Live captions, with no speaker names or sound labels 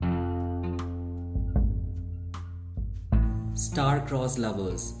Star-crossed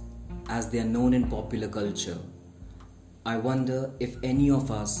lovers, as they are known in popular culture. I wonder if any of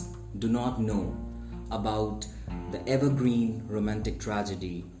us do not know about the evergreen romantic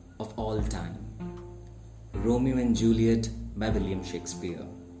tragedy of all time, Romeo and Juliet by William Shakespeare.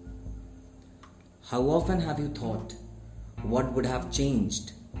 How often have you thought what would have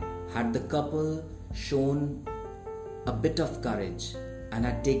changed had the couple shown a bit of courage and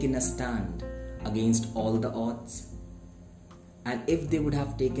had taken a stand against all the odds? And if they would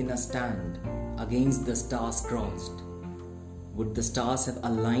have taken a stand against the stars crossed, would the stars have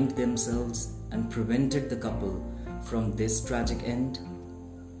aligned themselves and prevented the couple from this tragic end?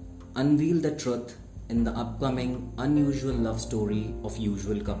 Unveil the truth in the upcoming unusual love story of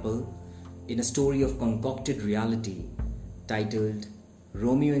usual couple, in a story of concocted reality titled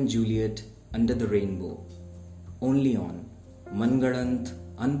Romeo and Juliet Under the Rainbow, only on Mangadanth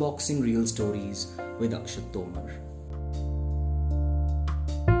Unboxing Real Stories with Akshat Tomar.